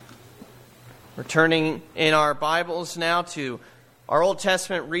We're turning in our Bibles now to our Old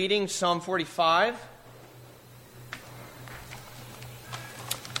Testament reading, Psalm 45.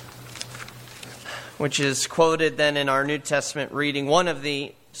 Which is quoted then in our New Testament reading, one of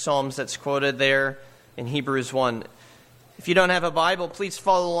the Psalms that's quoted there in Hebrews 1. If you don't have a Bible, please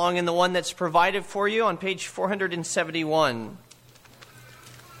follow along in the one that's provided for you on page 471.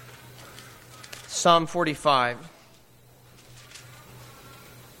 Psalm 45.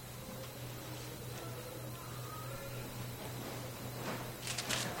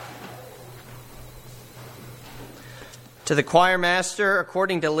 To the choir master,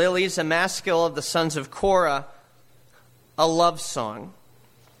 according to Lilies, a maskil of the sons of Korah, a love song.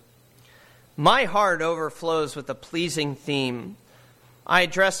 My heart overflows with a pleasing theme. I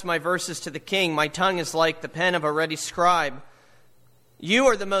address my verses to the king. My tongue is like the pen of a ready scribe. You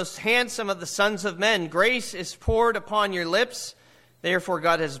are the most handsome of the sons of men. Grace is poured upon your lips. Therefore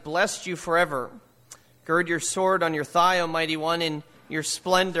God has blessed you forever. Gird your sword on your thigh, O mighty one, in your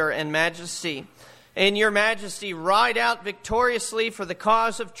splendor and majesty. In your majesty, ride out victoriously for the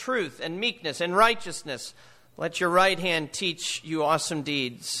cause of truth and meekness and righteousness. Let your right hand teach you awesome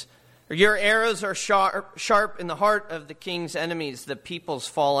deeds. Your arrows are sharp in the heart of the king's enemies. The peoples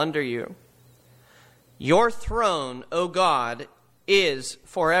fall under you. Your throne, O God, is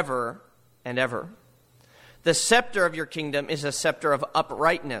forever and ever. The scepter of your kingdom is a scepter of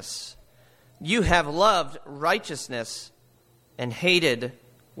uprightness. You have loved righteousness and hated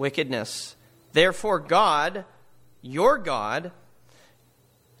wickedness. Therefore God, your God,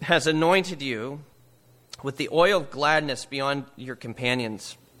 has anointed you with the oil of gladness beyond your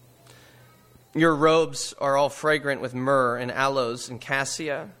companions. Your robes are all fragrant with myrrh and aloes and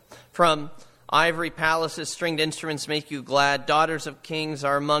cassia. From ivory palaces, stringed instruments make you glad. Daughters of kings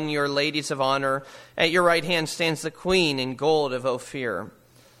are among your ladies of honor. At your right hand stands the queen in gold of Ophir.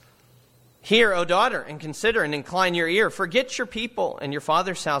 Hear, O daughter, and consider and incline your ear. Forget your people and your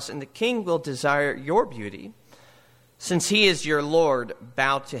father's house, and the king will desire your beauty. Since he is your Lord,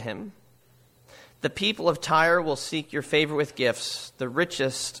 bow to him. The people of Tyre will seek your favor with gifts, the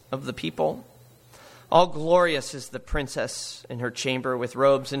richest of the people. All glorious is the princess in her chamber, with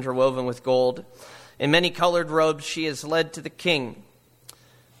robes interwoven with gold. In many-colored robes she is led to the king,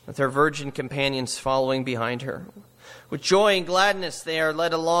 with her virgin companions following behind her. With joy and gladness they are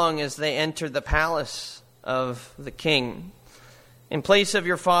led along as they enter the palace of the king. In place of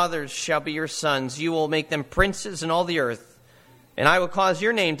your fathers shall be your sons. You will make them princes in all the earth. And I will cause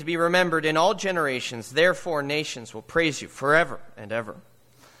your name to be remembered in all generations. Therefore nations will praise you forever and ever.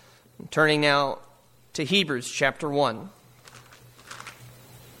 I'm turning now to Hebrews chapter 1.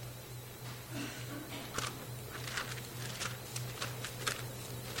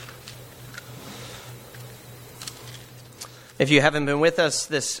 If you haven't been with us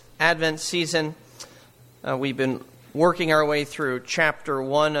this Advent season, we've been working our way through chapter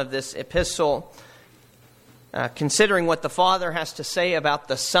 1 of this epistle, considering what the Father has to say about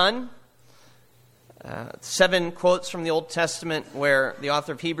the Son. 7 quotes from the Old Testament where the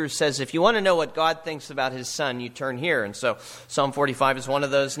author of Hebrews says, if you want to know what God thinks about his Son, you turn here. And so Psalm 45 is one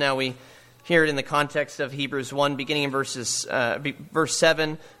of those. Now we hear it in the context of Hebrews 1, beginning in verse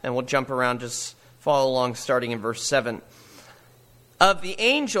 7, and we'll jump around, just follow along starting in verse 7. Of the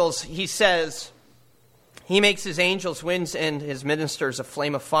angels, he says, he makes his angels winds and his ministers a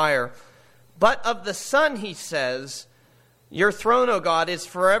flame of fire. But of the Son, he says, your throne, O God, is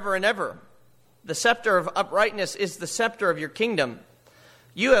forever and ever. The scepter of uprightness is the scepter of your kingdom.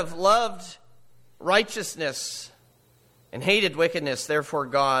 You have loved righteousness and hated wickedness. Therefore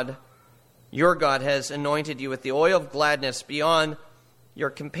God, your God, has anointed you with the oil of gladness beyond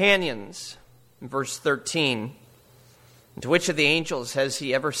your companions. In verse 13, to which of the angels has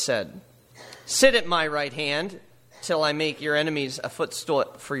he ever said, sit at my right hand till I make your enemies a footstool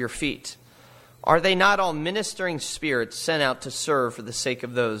for your feet? Are they not all ministering spirits sent out to serve for the sake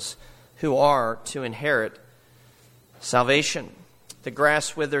of those who are to inherit salvation? The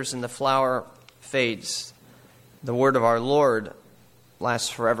grass withers and the flower fades. The word of our Lord lasts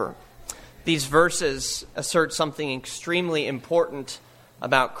forever. These verses assert something extremely important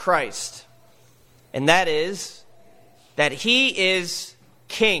about Christ, and that is that he is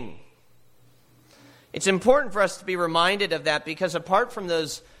king. It's important for us to be reminded of that because apart from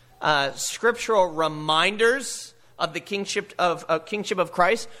those scriptural reminders of the kingship of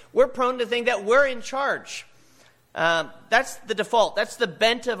Christ, we're prone to think that we're in charge. That's the default. That's the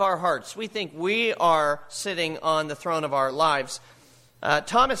bent of our hearts. We think we are sitting on the throne of our lives.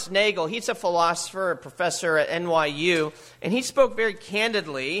 Thomas Nagel, he's a philosopher, a professor at NYU, and he spoke very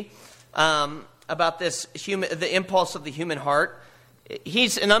candidly about the impulse of the human heart.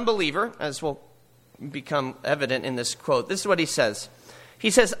 He's an unbeliever, as we'll become evident in this quote. This is what he says. He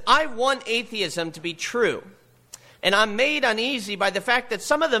says, I want atheism to be true, and I'm made uneasy by the fact that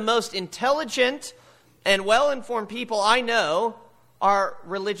some of the most intelligent and well-informed people I know are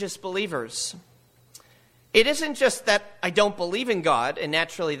religious believers. It isn't just that I don't believe in God, and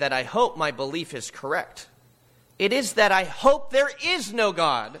naturally that I hope my belief is correct. It is that I hope there is no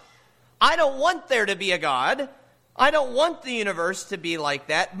God. I don't want there to be a God. I don't want the universe to be like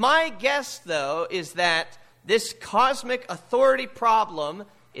that. My guess, though, is that this cosmic authority problem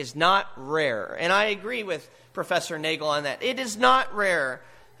is not rare. And I agree with Professor Nagel on that. It is not rare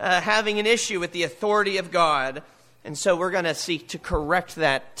having an issue with the authority of God. And so we're going to seek to correct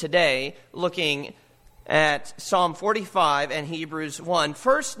that today, looking at Psalm 45 and Hebrews 1.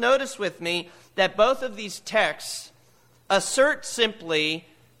 First, notice with me that both of these texts assert simply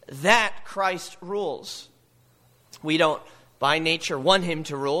that Christ rules. We don't, by nature, want him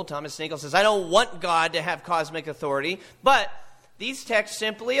to rule. Thomas Nagel says, I don't want God to have cosmic authority. But these texts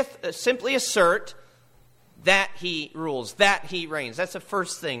simply assert that he rules, that he reigns. That's the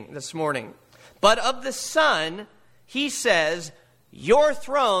first thing this morning. But of the Son, he says, your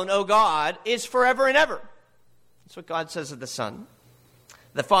throne, O God, is forever and ever. That's what God says of the Son.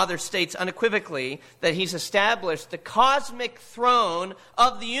 The Father states unequivocally that he's established the cosmic throne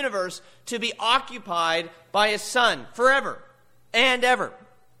of the universe to be occupied by his Son forever and ever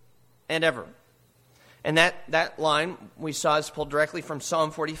and ever. And that line we saw is pulled directly from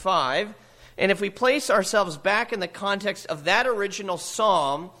Psalm 45. And if we place ourselves back in the context of that original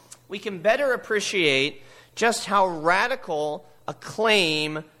psalm, we can better appreciate just how radical a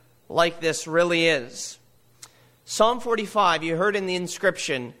claim like this really is. Psalm 45, you heard in the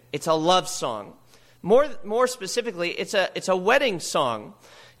inscription, it's a love song. More specifically, it's a wedding song.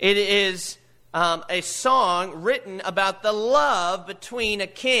 It is a song written about the love between a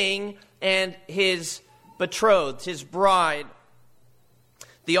king and his betrothed, his bride.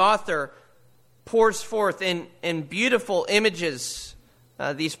 The author pours forth in beautiful images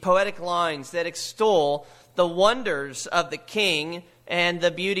these poetic lines that extol the wonders of the king and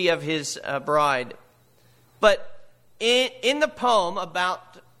the beauty of his bride. But in the poem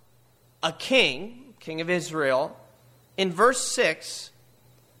about a king of Israel, in verse 6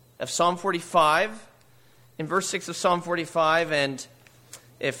 of Psalm 45, and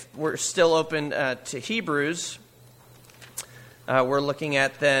if we're still open to Hebrews, we're looking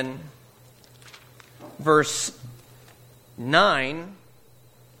at then verse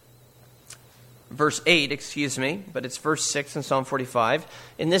 8, but it's verse 6 in Psalm 45.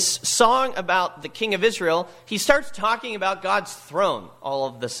 In this song about the king of Israel, he starts talking about God's throne all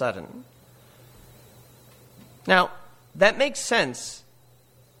of a sudden. Now, that makes sense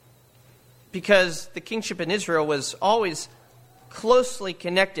because the kingship in Israel was always closely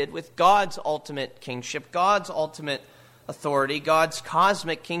connected with God's ultimate kingship, God's ultimate authority, God's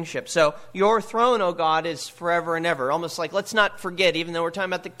cosmic kingship. So, your throne, O God, is forever and ever. Almost like, let's not forget, even though we're talking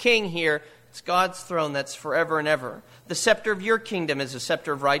about the king here, it's God's throne that's forever and ever. The scepter of your kingdom is a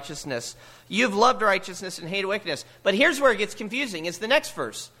scepter of righteousness. You've loved righteousness and hated wickedness. But here's where it gets confusing. It's the next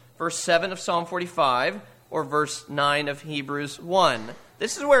verse. Verse 7 of Psalm 45 or verse 9 of Hebrews 1.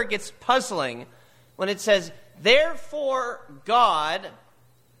 This is where it gets puzzling when it says, therefore God,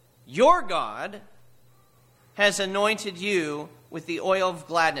 your God, has anointed you with the oil of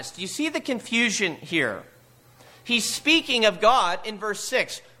gladness. Do you see the confusion here? He's speaking of God in verse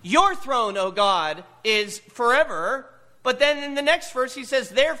 6. Your throne, O God, is forever. But then in the next verse he says,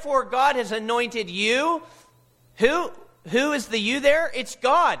 therefore God has anointed you. Who is the you there? It's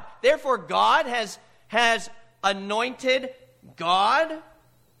God. Therefore God has anointed God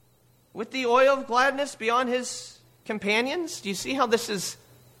with the oil of gladness beyond his companions. Do you see how this is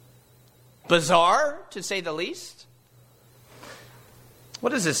bizarre, to say the least?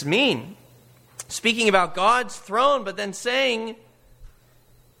 What does this mean? Speaking about God's throne, but then saying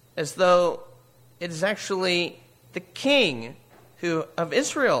as though it is actually the king of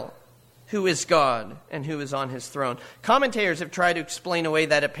Israel who is God and who is on his throne. Commentators have tried to explain away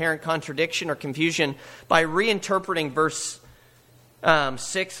that apparent contradiction or confusion by reinterpreting verse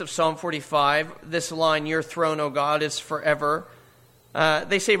 6 of Psalm 45, this line, your throne, O God, is forever.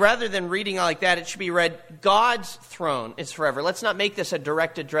 They say rather than reading like that, it should be read, God's throne is forever. Let's not make this a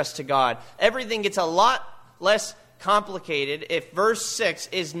direct address to God. Everything gets a lot less complicated if verse 6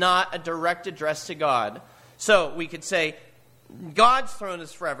 is not a direct address to God. So we could say, God's throne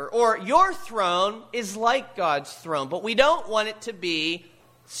is forever, or your throne is like God's throne. But we don't want it to be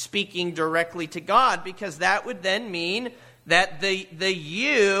speaking directly to God, because that would then mean that the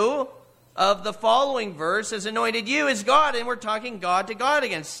you of the following verse has anointed you as God, and we're talking God to God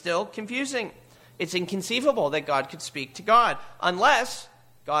again. Still confusing. It's inconceivable that God could speak to God unless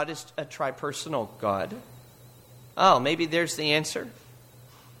God is a tripersonal God. Oh, maybe there's the answer.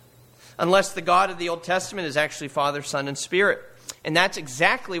 Unless the God of the Old Testament is actually Father, Son, and Spirit. And that's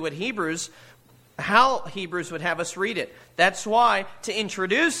exactly what how Hebrews would have us read it. That's why, to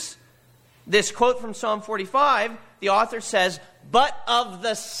introduce this quote from Psalm 45, the author says, but of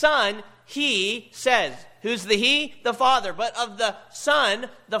the Son, he says. Who's the he? The Father. But of the Son,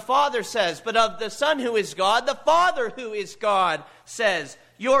 the Father says. But of the Son who is God, the Father who is God says,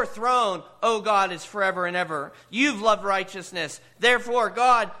 your throne, O God, is forever and ever. You've loved righteousness. Therefore,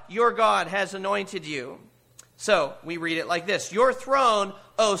 God, your God, has anointed you. So, we read it like this. Your throne,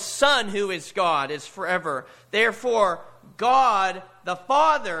 O Son who is God, is forever. Therefore, God, the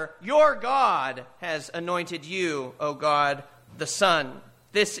Father, your God, has anointed you, O God, the Son.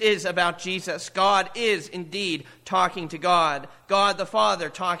 This is about Jesus. God is indeed talking to God. God the Father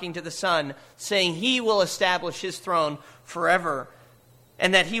talking to the Son, saying he will establish his throne forever,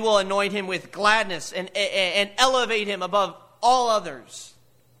 and that he will anoint him with gladness and elevate him above all others.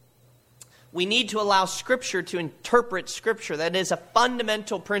 We need to allow Scripture to interpret Scripture. That is a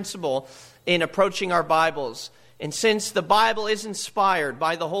fundamental principle in approaching our Bibles. And since the Bible is inspired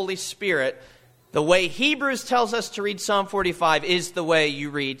by the Holy Spirit, the way Hebrews tells us to read Psalm 45 is the way you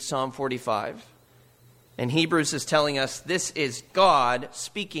read Psalm 45. And Hebrews is telling us this is God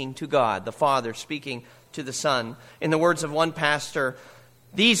speaking to God, the Father speaking to the Son. In the words of one pastor,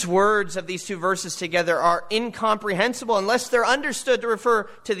 these words of these two verses together are incomprehensible unless they're understood to refer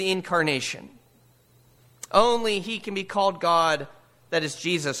to the incarnation. Only he can be called God, that is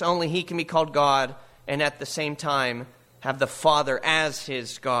Jesus. Only he can be called God and at the same time have the Father as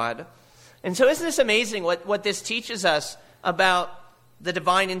his God. And so isn't this amazing what this teaches us about the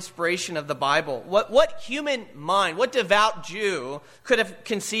divine inspiration of the Bible? What human mind, what devout Jew could have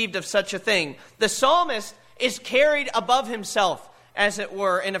conceived of such a thing? The psalmist is carried above himself, as it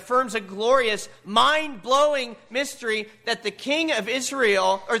were, and affirms a glorious, mind-blowing mystery that the king of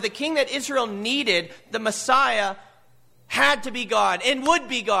Israel, or the king that Israel needed, the Messiah, had to be God and would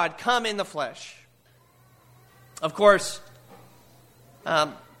be God, come in the flesh. Of course,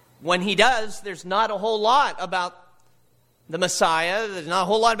 when he does, there's not a whole lot about the Messiah. There's not a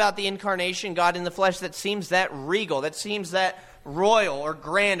whole lot about the incarnation, God in the flesh, that seems that regal, that seems that royal or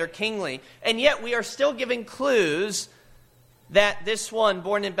grand or kingly. And yet we are still giving clues that this one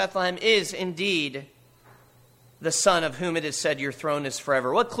born in Bethlehem is indeed the Son of whom it is said, your throne is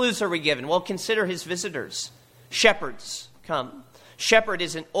forever. What clues are we given? Well, consider his visitors. Shepherds come. Shepherd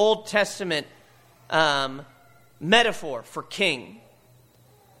is an Old Testament metaphor for king.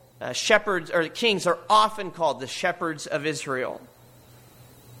 Shepherds or kings are often called the shepherds of Israel.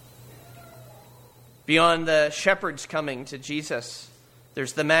 Beyond the shepherds coming to Jesus,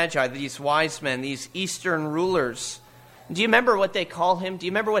 there's the Magi, these wise men, these Eastern rulers. Do you remember what they call him? Do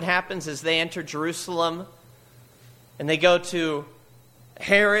you remember what happens as they enter Jerusalem and they go to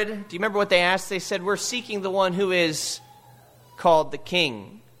Herod? Do you remember what they asked? They said, we're seeking the one who is called the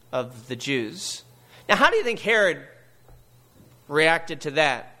King of the Jews. Now, how do you think Herod reacted to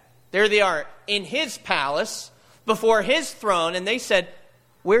that? There they are in his palace, before his throne, and they said,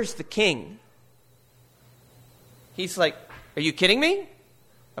 where's the king? He's like, are you kidding me?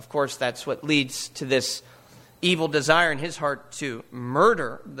 Of course, that's what leads to this evil desire in his heart to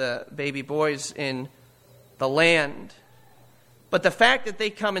murder the baby boys in the land. But the fact that they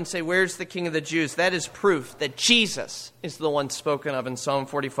come and say, where's the King of the Jews? That is proof that Jesus is the one spoken of in Psalm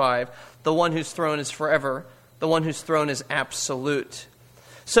 45, the one whose throne is forever, the one whose throne is absolute.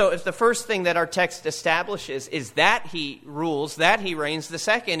 So if the first thing that our text establishes is that he rules, that he reigns, the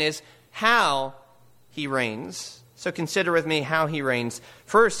second is how he reigns. So consider with me how he reigns.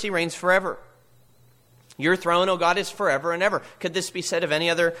 First, he reigns forever. Your throne, O God, is forever and ever. Could this be said of any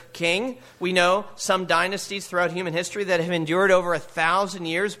other king? We know some dynasties throughout human history that have endured over 1,000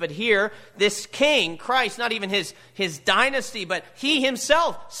 years. But here, this king, Christ, not even his dynasty, but he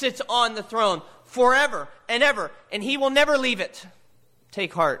himself sits on the throne forever and ever. And he will never leave it.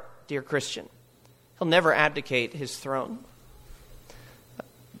 Take heart, dear Christian. He'll never abdicate his throne.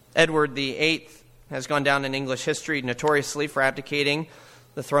 Edward VIII has gone down in English history notoriously for abdicating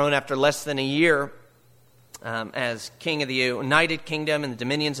the throne after less than a year as king of the United Kingdom and the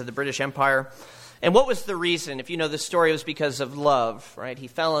dominions of the British Empire. And what was the reason? If you know the story, it was because of love, right? He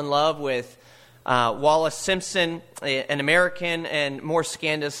fell in love with Wallis Simpson, an American, and more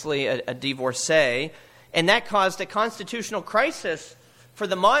scandalously, a divorcee. And that caused a constitutional crisis for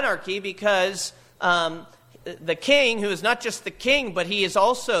the monarchy because the king, who is not just the king, but he is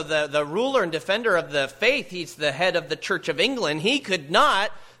also the ruler and defender of the faith, he's the head of the Church of England, he could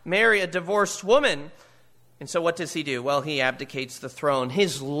not marry a divorced woman. And so what does he do? Well, he abdicates the throne.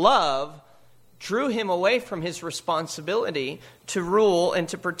 His love drew him away from his responsibility to rule and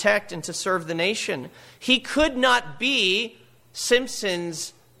to protect and to serve the nation. He could not be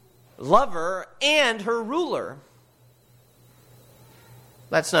Samson's lover and her ruler.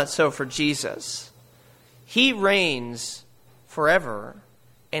 That's not so for Jesus. He reigns forever,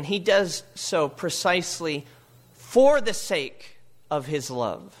 and he does so precisely for the sake of his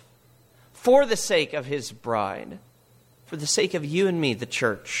love, for the sake of his bride, for the sake of you and me, the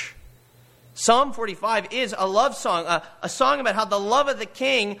church. Psalm 45 is a love song, a song about how the love of the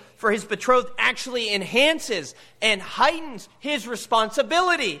king for his betrothed actually enhances and heightens his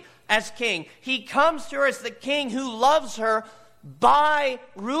responsibility as king. He comes to her as the king who loves her by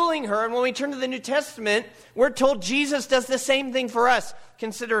ruling her. And when we turn to the New Testament, we're told Jesus does the same thing for us.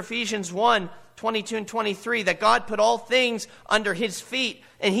 Consider Ephesians 1, 22 and 23, that God put all things under his feet,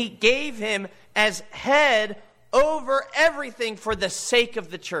 and he gave him as head over everything for the sake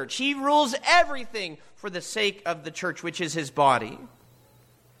of the church. He rules everything for the sake of the church, which is his body.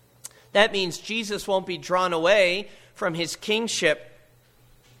 That means Jesus won't be drawn away from his kingship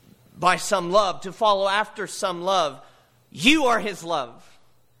by some love, to follow after some love. You are his love.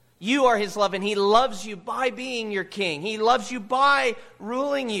 You are his love, and he loves you by being your king. He loves you by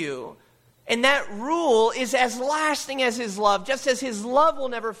ruling you. And that rule is as lasting as his love. Just as his love will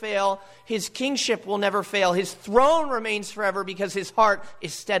never fail, his kingship will never fail. His throne remains forever because his heart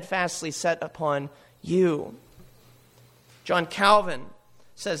is steadfastly set upon you. John Calvin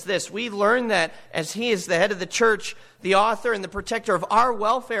says this: we learn that as he is the head of the church, the author and the protector of our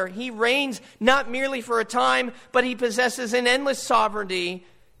welfare, he reigns not merely for a time, but he possesses an endless sovereignty.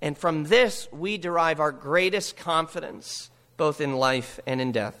 And from this we derive our greatest confidence, both in life and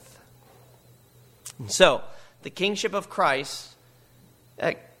in death. And so, the kingship of Christ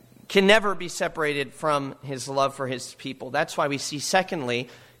can never be separated from his love for his people. That's why we see, secondly,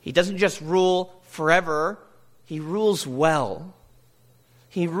 he doesn't just rule forever, he rules well.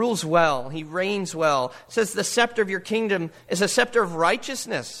 He rules well. He reigns well. It says the scepter of your kingdom is a scepter of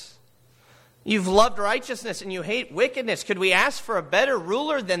righteousness. You've loved righteousness and you hate wickedness. Could we ask for a better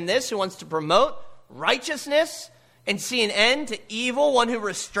ruler than this, who wants to promote righteousness and see an end to evil, one who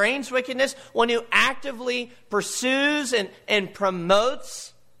restrains wickedness, one who actively pursues and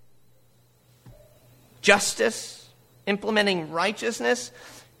promotes justice, implementing righteousness?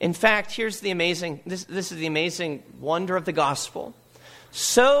 In fact, here's the amazing, this is the amazing wonder of the gospel.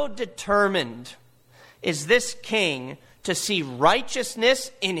 So determined is this king to see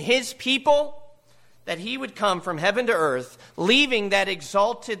righteousness in his people that he would come from heaven to earth, leaving that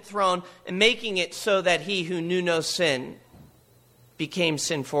exalted throne and making it so that he who knew no sin became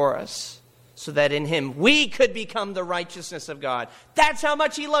sin for us, so that in him we could become the righteousness of God. That's how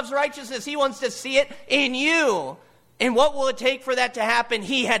much he loves righteousness. He wants to see it in you. And what will it take for that to happen?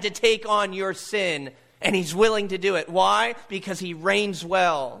 He had to take on your sin, and he's willing to do it. Why? Because he reigns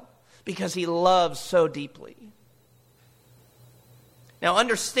well, because he loves so deeply. Now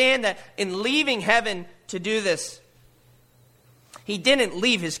understand that in leaving heaven to do this, he didn't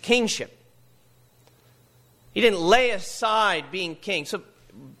leave his kingship. He didn't lay aside being king. So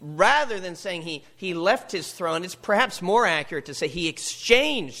rather than saying he left his throne, it's perhaps more accurate to say he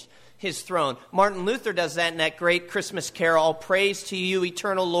exchanged his throne. Martin Luther does that in that great Christmas carol, All Praise to You,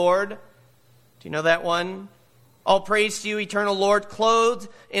 Eternal Lord. Do you know that one? All praise to you, eternal Lord, clothed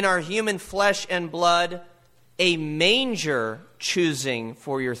in our human flesh and blood, a manger choosing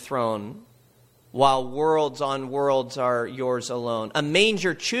for your throne, while worlds on worlds are yours alone. A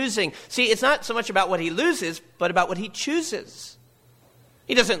manger choosing. See, it's not so much about what he loses, but about what he chooses.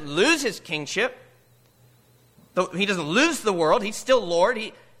 He doesn't lose his kingship. He doesn't lose the world. He's still Lord.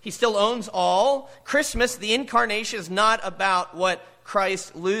 He still owns all. Christmas, the incarnation, is not about what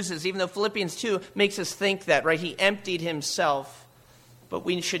Christ loses, even though Philippians 2 makes us think that, right? He emptied himself. But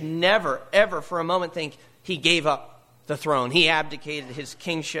we should never, ever for a moment think he gave up the throne. He abdicated his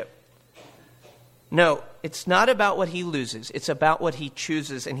kingship. No, it's not about what he loses. It's about what he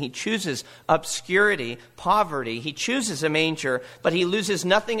chooses. And he chooses obscurity, poverty. He chooses a manger, but he loses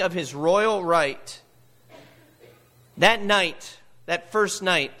nothing of his royal right. That night, that first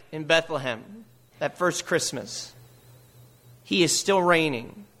night in Bethlehem, that first Christmas, he is still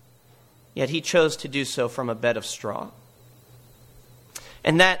reigning, yet he chose to do so from a bed of straw.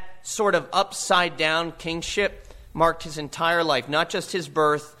 And that sort of upside-down kingship marked his entire life, not just his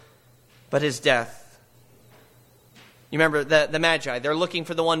birth, but his death. You remember the Magi, they're looking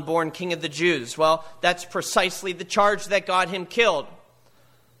for the one born king of the Jews. Well, that's precisely the charge that got him killed.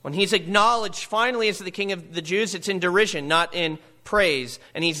 When he's acknowledged finally as the king of the Jews, it's in derision, not in praise.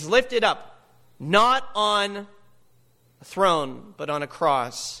 And he's lifted up, not on a throne, but on a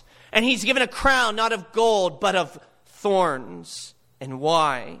cross. And he's given a crown, not of gold, but of thorns. And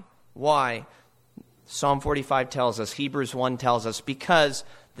why? Why? Psalm 45 tells us, Hebrews 1 tells us, because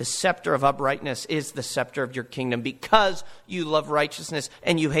the scepter of uprightness is the scepter of your kingdom. Because you love righteousness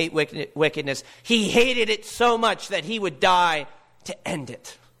and you hate wickedness. He hated it so much that he would die to end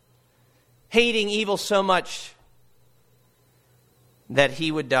it. Hating evil so much that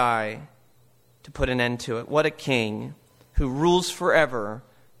he would die to put an end to it. What a king who rules forever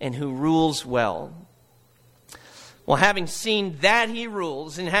and who rules well. Well, having seen that he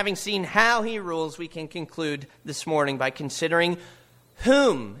rules and having seen how he rules, we can conclude this morning by considering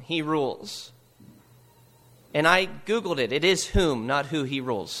whom he rules. And I Googled it. It is whom, not who he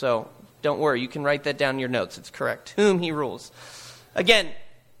rules. So don't worry. You can write that down in your notes. It's correct. Whom he rules. Again,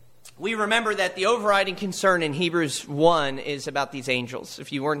 we remember that the overriding concern in Hebrews 1 is about these angels.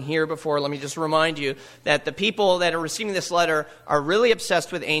 If you weren't here before, let me just remind you that the people that are receiving this letter are really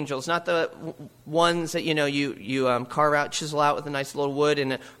obsessed with angels, not the ones that you carve out, chisel out with a nice little wood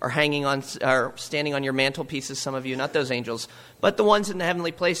and are hanging on or standing on your mantelpieces. Some of you, not those angels, but the ones in the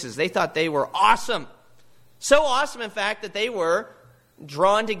heavenly places. They thought they were awesome, so awesome, in fact, that they were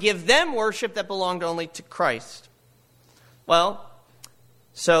drawn to give them worship that belonged only to Christ. Well,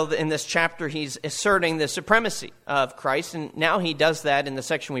 so in this chapter, he's asserting the supremacy of Christ, and now he does that in the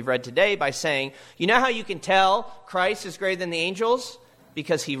section we've read today by saying, you know how you can tell Christ is greater than the angels?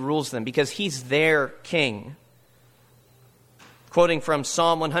 Because he rules them, because he's their king. Quoting from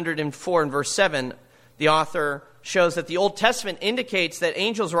Psalm 104 and verse 7, the author shows that the Old Testament indicates that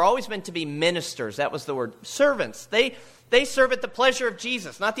angels were always meant to be ministers. That was the word, servants. They serve at the pleasure of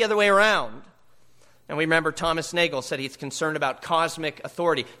Jesus, not the other way around. And we remember Thomas Nagel said he's concerned about cosmic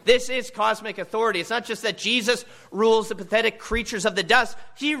authority. This is cosmic authority. It's not just that Jesus rules the pathetic creatures of the dust.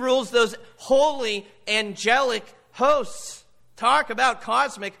 He rules those holy angelic hosts. Talk about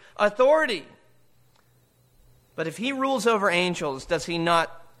cosmic authority. But if he rules over angels, does he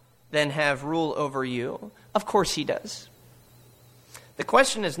not then have rule over you? Of course he does. The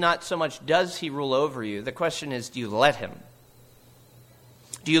question is not so much does he rule over you. The question is, do you let him?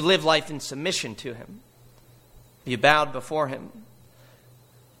 Do you live life in submission to him? Have you bowed before him?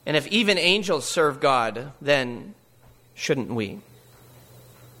 And if even angels serve God, then shouldn't we?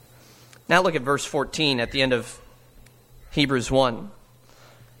 Now look at verse 14 at the end of Hebrews 1.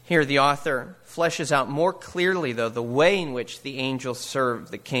 Here the author fleshes out more clearly, though, the way in which the angels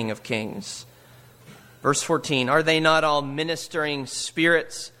serve the King of Kings. Verse 14, are they not all ministering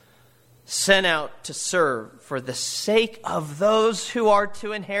spirits sent out to serve for the sake of those who are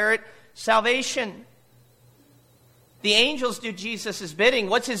to inherit salvation? The angels do Jesus' bidding.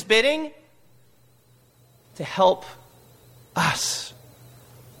 What's his bidding? To help us.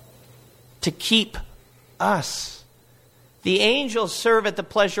 To keep us. The angels serve at the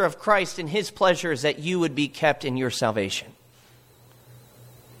pleasure of Christ, and his pleasure is that you would be kept in your salvation.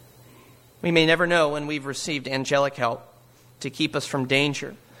 We may never know when we've received angelic help to keep us from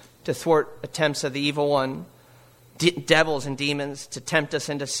danger, to thwart attempts of the evil one, devils and demons, to tempt us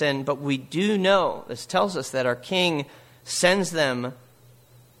into sin. But we do know, this tells us that our King sends them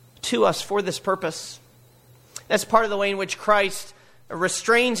to us for this purpose. That's part of the way in which Christ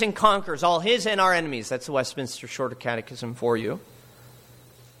restrains and conquers all his and our enemies. That's the Westminster Shorter Catechism for you.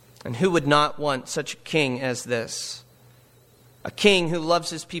 And who would not want such a king as this? A king who loves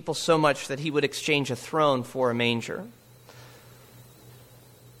his people so much that he would exchange a throne for a manger.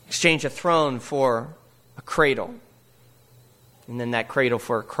 Exchange a throne for a cradle. And then that cradle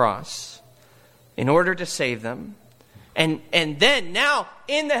for a cross. In order to save them. And then now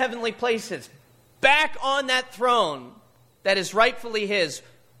in the heavenly places, back on that throne that is rightfully his,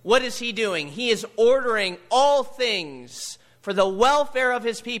 what is he doing? He is ordering all things for the welfare of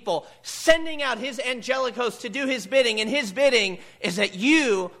his people, sending out his angelic host to do his bidding. And his bidding is that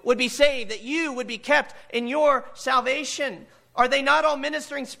you would be saved, that you would be kept in your salvation. Are they not all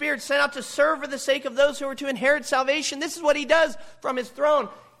ministering spirits sent out to serve for the sake of those who are to inherit salvation? This is what he does from his throne.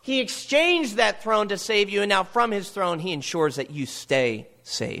 He exchanged that throne to save you, and now from his throne he ensures that you stay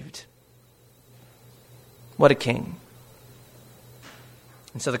saved. What a king.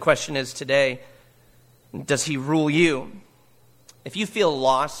 And so the question is today, does he rule you? If you feel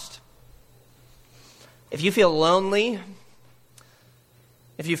lost, if you feel lonely,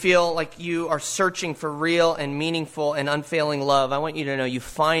 if you feel like you are searching for real and meaningful and unfailing love, I want you to know you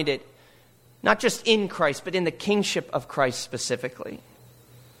find it not just in Christ, but in the kingship of Christ specifically.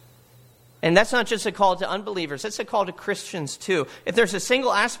 And that's not just a call to unbelievers, it's a call to Christians too. If there's a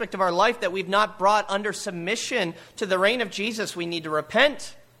single aspect of our life that we've not brought under submission to the reign of Jesus, we need to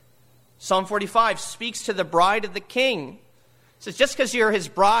repent. Psalm 45 speaks to the bride of the king. It says, just because you're his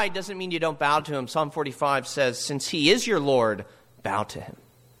bride doesn't mean you don't bow to him. Psalm 45 says, since he is your Lord, bow to him.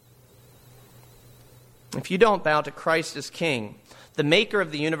 If you don't bow to Christ as king, the maker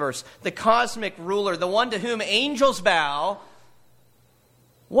of the universe, the cosmic ruler, the one to whom angels bow,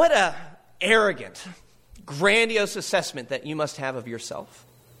 what a arrogant, grandiose assessment that you must have of yourself.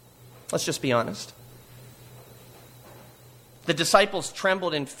 Let's just be honest. The disciples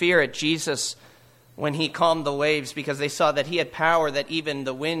trembled in fear at Jesus when he calmed the waves because they saw that he had power that even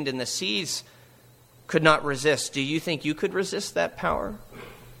the wind and the seas could not resist. Do you think you could resist that power?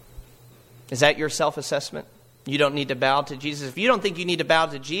 Is that your self-assessment? You don't need to bow to Jesus. If you don't think you need to bow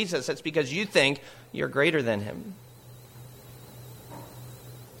to Jesus, that's because you think you're greater than him.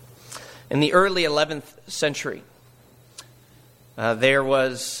 In the early 11th century, there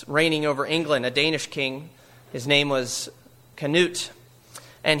was reigning over England a Danish king. His name was Canute.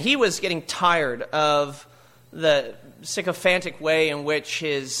 And he was getting tired of the sycophantic way in which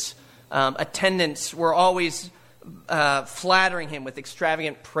his attendants were always flattering him with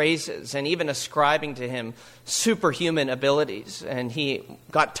extravagant praises and even ascribing to him superhuman abilities. And he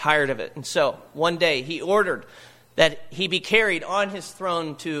got tired of it. And so one day he ordered that he be carried on his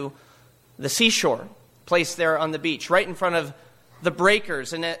throne to the seashore, placed there on the beach, right in front of the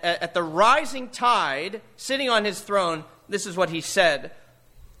breakers. And at the rising tide, sitting on his throne, this is what he said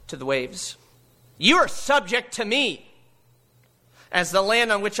to the waves. You are subject to me, as the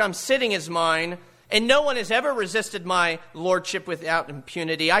land on which I'm sitting is mine, and no one has ever resisted my lordship without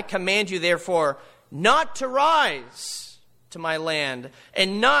impunity. I command you, therefore, not to rise to my land,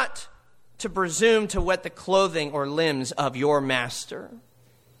 and not to presume to wet the clothing or limbs of your master.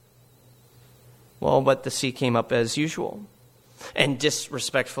 Well, but the sea came up as usual and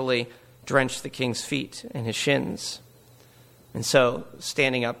disrespectfully drenched the king's feet and his shins. And so,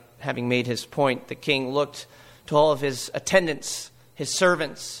 standing up, having made his point, the king looked to all of his attendants, his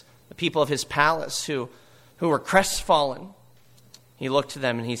servants, the people of his palace who were crestfallen. He looked to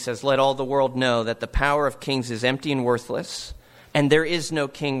them and he says, let all the world know that the power of kings is empty and worthless, and there is no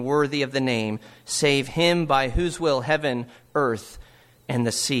king worthy of the name, save him by whose will heaven, earth, and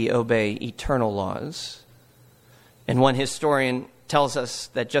the sea obey eternal laws. And one historian tells us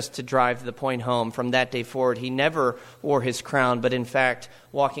that just to drive the point home, from that day forward, he never wore his crown, but in fact,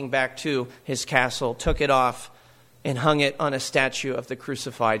 walking back to his castle, took it off and hung it on a statue of the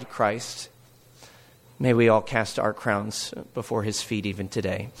crucified Christ. May we all cast our crowns before his feet even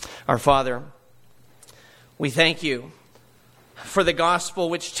today. Our Father, we thank you for the gospel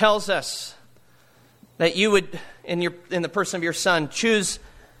which tells us that you would, in the person of your Son, choose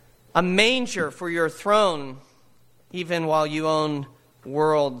a manger for your throne, even while you own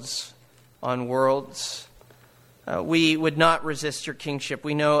worlds on worlds. We would not resist your kingship.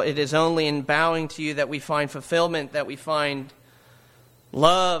 We know it is only in bowing to you that we find fulfillment, that we find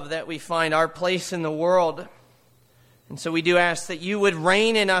love, that we find our place in the world. And so we do ask that you would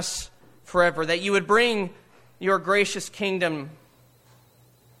reign in us forever, that you would bring your gracious kingdom,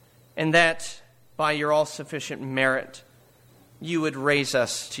 and that by your all-sufficient merit, you would raise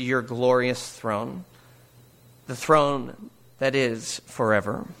us to your glorious throne, the throne that is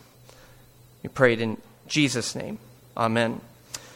forever. We pray it in Jesus' name. Amen.